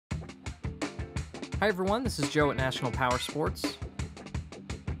Hi everyone, this is Joe at National Powersports.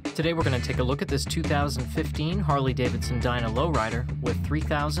 Today we're going to take a look at this 2015 Harley Davidson Dyna lowrider with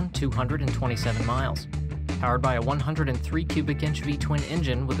 3,227 miles. Powered by a 103 cubic inch V-twin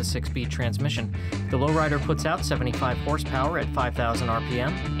engine with a 6-speed transmission, the lowrider puts out 75 horsepower at 5,000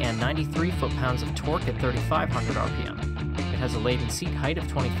 RPM and 93 foot-pounds of torque at 3,500 RPM. It has a laden seat height of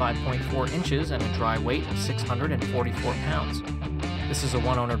 25.4 inches and a dry weight of 644 pounds. This is a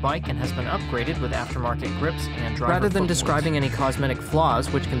one-owner bike and has been upgraded with aftermarket grips and driver Rather than footboards. describing any cosmetic flaws,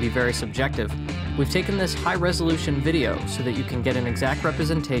 which can be very subjective, we've taken this high-resolution video so that you can get an exact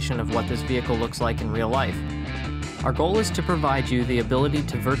representation of what this vehicle looks like in real life. Our goal is to provide you the ability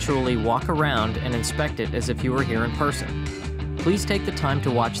to virtually walk around and inspect it as if you were here in person. Please take the time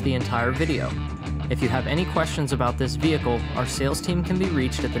to watch the entire video. If you have any questions about this vehicle, our sales team can be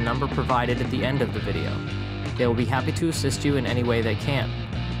reached at the number provided at the end of the video. They will be happy to assist you in any way they can.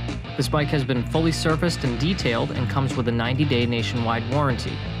 This bike has been fully serviced and detailed and comes with a 90-day nationwide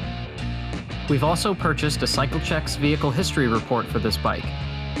warranty. We've also purchased a CycleCheck's vehicle history report for this bike.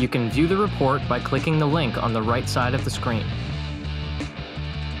 You can view the report by clicking the link on the right side of the screen.